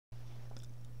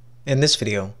In this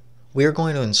video, we are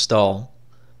going to install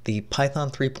the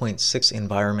Python 3.6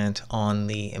 environment on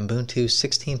the Ubuntu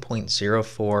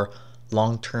 16.04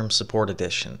 Long-Term Support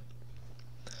Edition.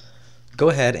 Go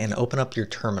ahead and open up your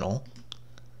terminal.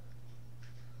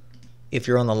 If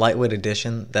you're on the lightweight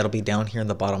edition, that'll be down here in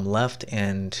the bottom left,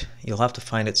 and you'll have to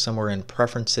find it somewhere in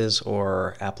Preferences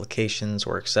or Applications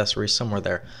or Accessories, somewhere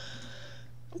there.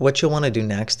 What you'll want to do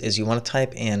next is you want to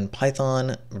type in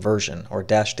Python version or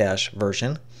 --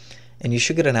 version, and you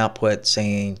should get an output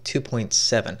saying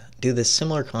 2.7. Do this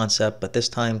similar concept, but this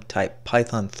time type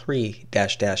Python 3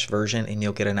 -- version and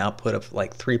you'll get an output of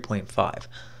like 3.5.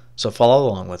 So follow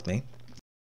along with me.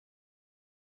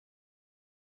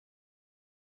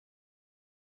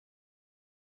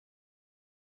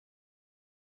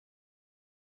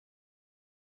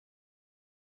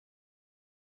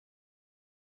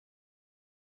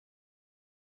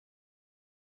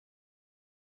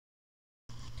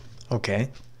 Okay,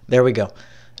 there we go.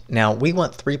 Now we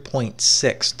want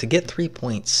 3.6. To get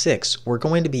 3.6, we're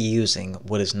going to be using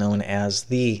what is known as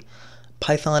the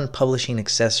Python Publishing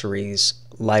Accessories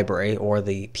library, or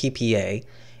the PPA,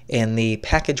 and the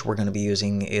package we're going to be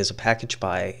using is a package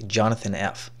by Jonathan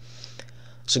F.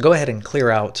 So go ahead and clear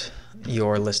out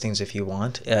your listings if you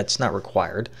want. It's not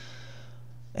required.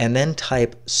 And then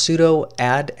type sudo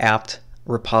add apt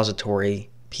repository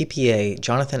PPA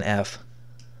Jonathan F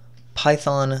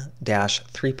Python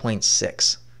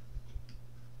 -3.6.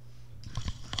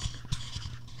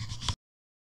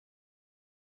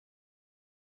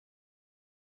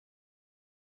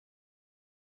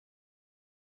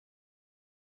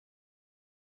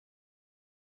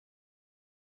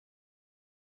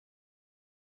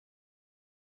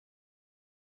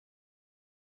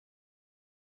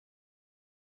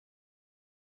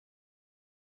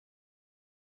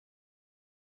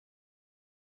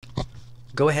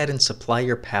 Go ahead and supply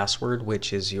your password,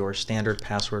 which is your standard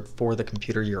password for the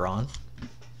computer you're on.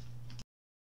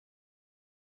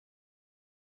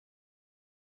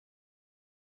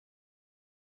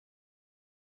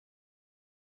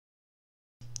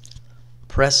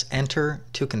 Press enter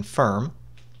to confirm.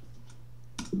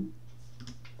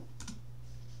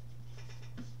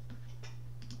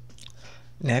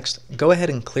 Next, go ahead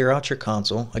and clear out your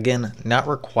console. Again, not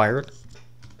required.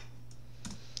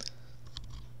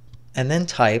 And then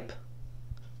type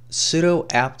sudo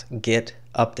apt-get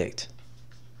update.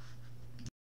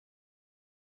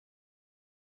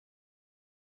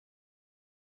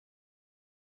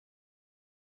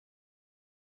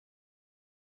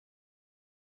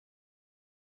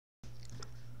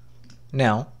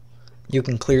 Now, you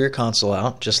can clear your console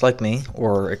out, just like me,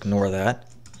 or ignore that,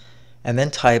 and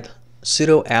then type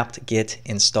sudo apt-get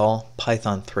install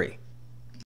Python 3.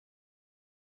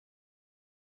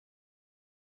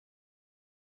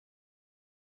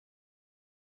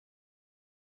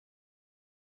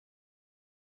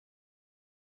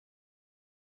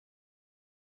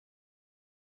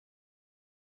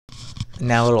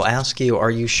 Now it'll ask you,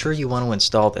 are you sure you want to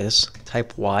install this?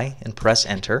 Type Y and press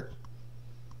enter.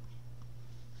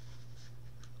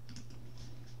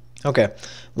 Okay,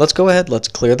 let's go ahead, let's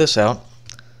clear this out.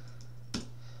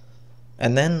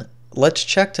 And then let's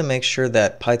check to make sure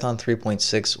that Python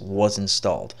 3.6 was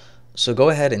installed. So go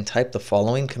ahead and type the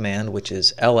following command, which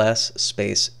is ls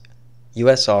space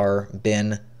usr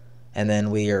bin, and then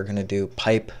we are going to do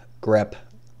pipe grep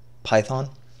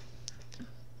python.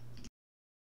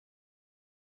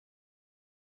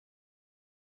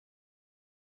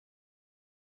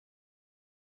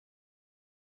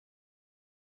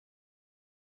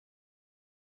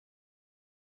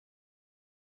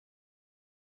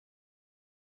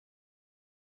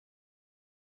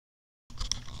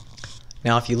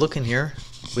 Now if you look in here,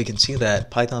 we can see that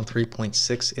Python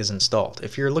 3.6 is installed.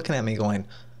 If you're looking at me going,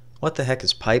 what the heck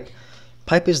is pipe?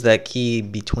 Pipe is that key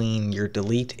between your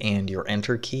delete and your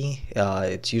enter key.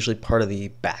 It's usually part of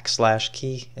the /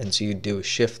 key, and so you do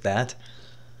shift that.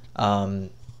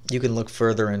 You can look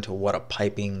further into what a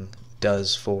piping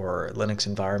does for Linux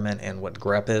environment and what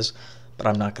grep is, but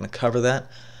I'm not going to cover that.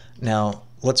 Now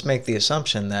let's make the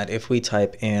assumption that if we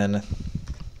type in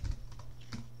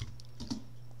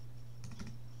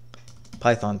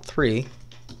Python 3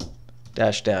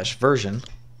 -- version,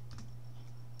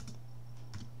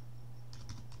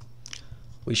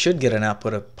 we should get an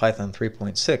output of Python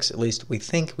 3.6, at least we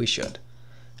think we should.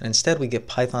 And instead we get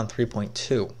Python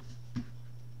 3.2.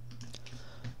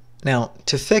 Now,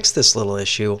 to fix this little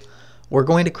issue, we're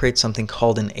going to create something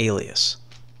called an alias.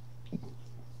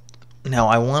 Now,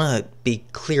 I want to be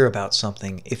clear about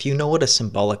something. If you know what a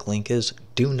symbolic link is,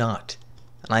 do not,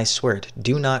 and I swear it,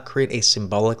 do not create a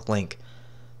symbolic link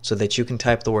so that you can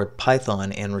type the word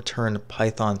Python and return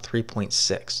Python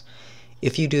 3.6.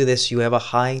 If you do this, you have a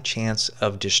high chance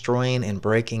of destroying and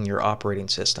breaking your operating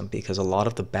system, because a lot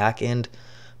of the back-end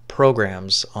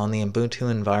programs on the Ubuntu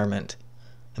environment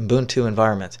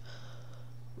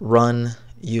run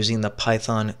using the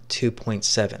Python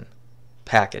 2.7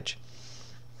 package.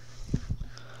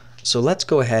 So let's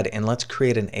go ahead and let's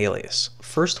create an alias.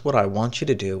 First, what I want you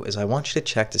to do is I want you to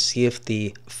check to see if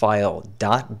the file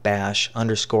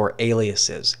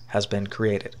 .bash_aliases has been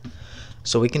created.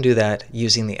 So we can do that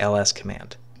using the ls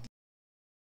command.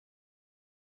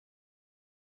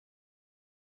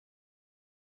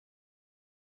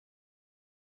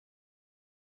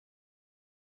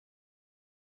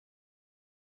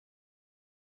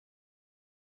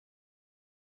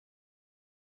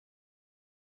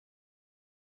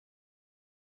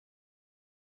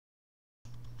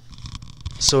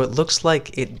 So it looks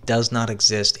like it does not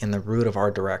exist in the root of our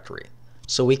directory.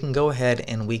 So we can go ahead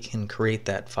and we can create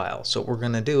that file. So what we're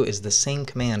going to do is the same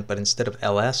command, but instead of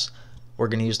ls, we're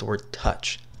going to use the word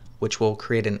touch, which will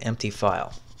create an empty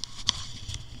file.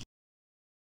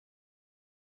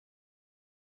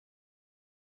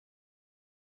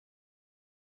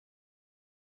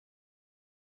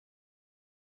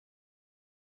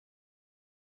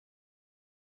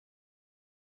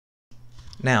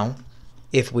 Now,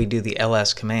 if we do the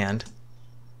ls command,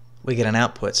 we get an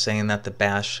output saying that the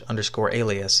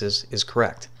bash_aliases is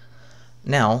correct.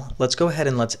 Now, let's go ahead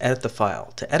and let's edit the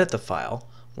file. To edit the file,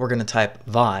 we're going to type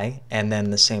vi and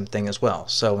then the same thing as well.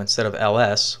 So instead of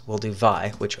ls, we'll do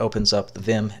vi, which opens up the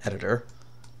Vim editor.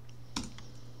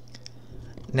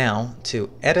 Now, to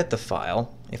edit the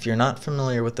file, if you're not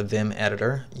familiar with the Vim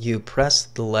editor, you press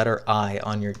the letter I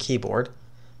on your keyboard.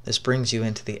 This brings you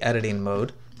into the editing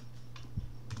mode.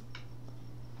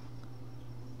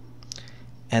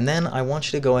 And then I want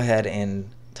you to go ahead and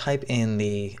type in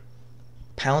the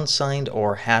 #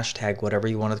 or hashtag, whatever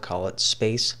you want to call it,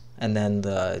 space, and then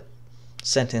the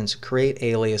sentence create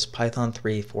alias Python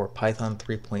 3 for Python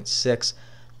 3.6,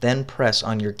 then press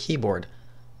on your keyboard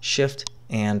Shift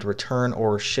and return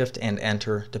or Shift and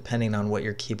enter, depending on what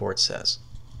your keyboard says.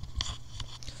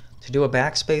 To do a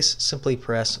backspace, simply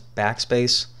press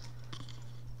backspace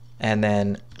and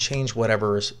then change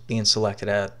whatever is being selected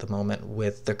at the moment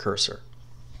with the cursor.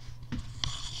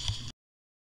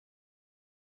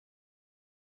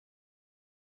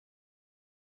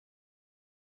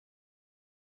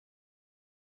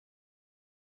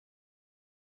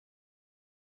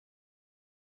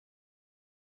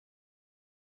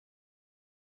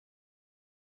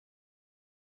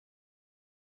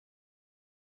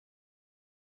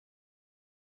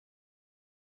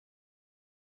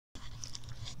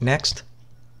 Next,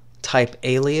 type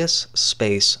alias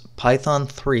space Python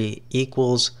 3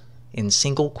 equals, in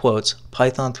single quotes,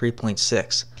 Python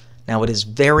 3.6. Now it is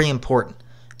very important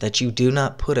that you do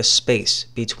not put a space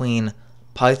between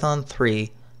Python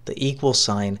 3, the equal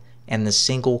sign, and the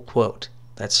single quote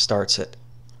that starts it.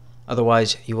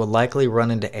 Otherwise, you will likely run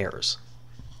into errors.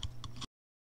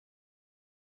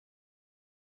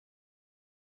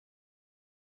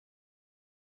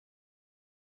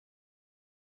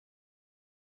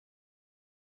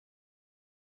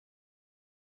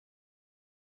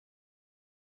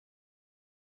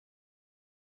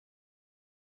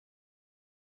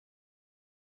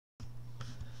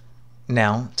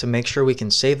 Now, to make sure we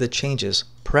can save the changes,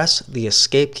 press the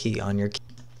escape key on your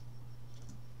keyboard.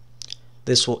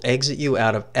 This will exit you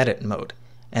out of edit mode,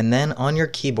 and then on your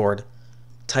keyboard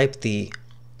type the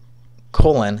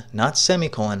colon, not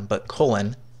semicolon, but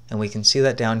colon, and we can see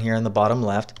that down here in the bottom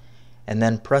left, and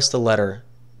then press the letter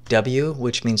W,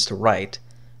 which means to write,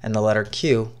 and the letter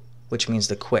Q, which means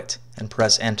to quit, and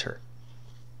press enter.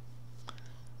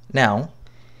 Now,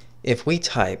 if we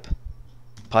type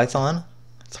Python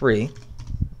 3 --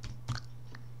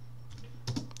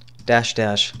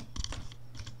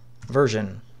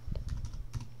 version.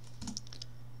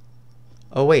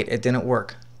 Oh wait, it didn't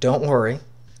work. Don't worry.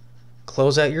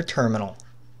 Close out your terminal.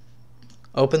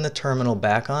 Open the terminal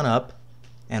back on up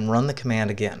and run the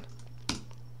command again.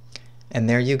 And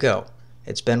there you go.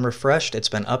 It's been refreshed, it's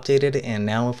been updated, and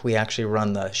now if we actually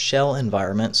run the shell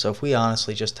environment, so if we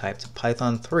honestly just typed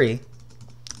Python 3,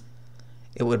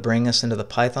 it would bring us into the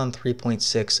Python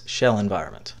 3.6 shell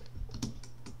environment.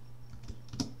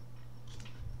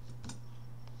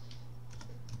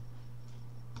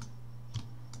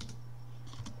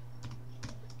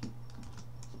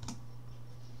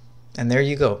 And there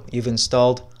you go. You've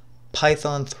installed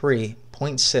Python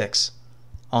 3.6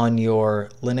 on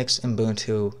your Linux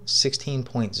Ubuntu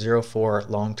 16.04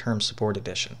 long-term support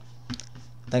edition.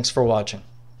 Thanks for watching.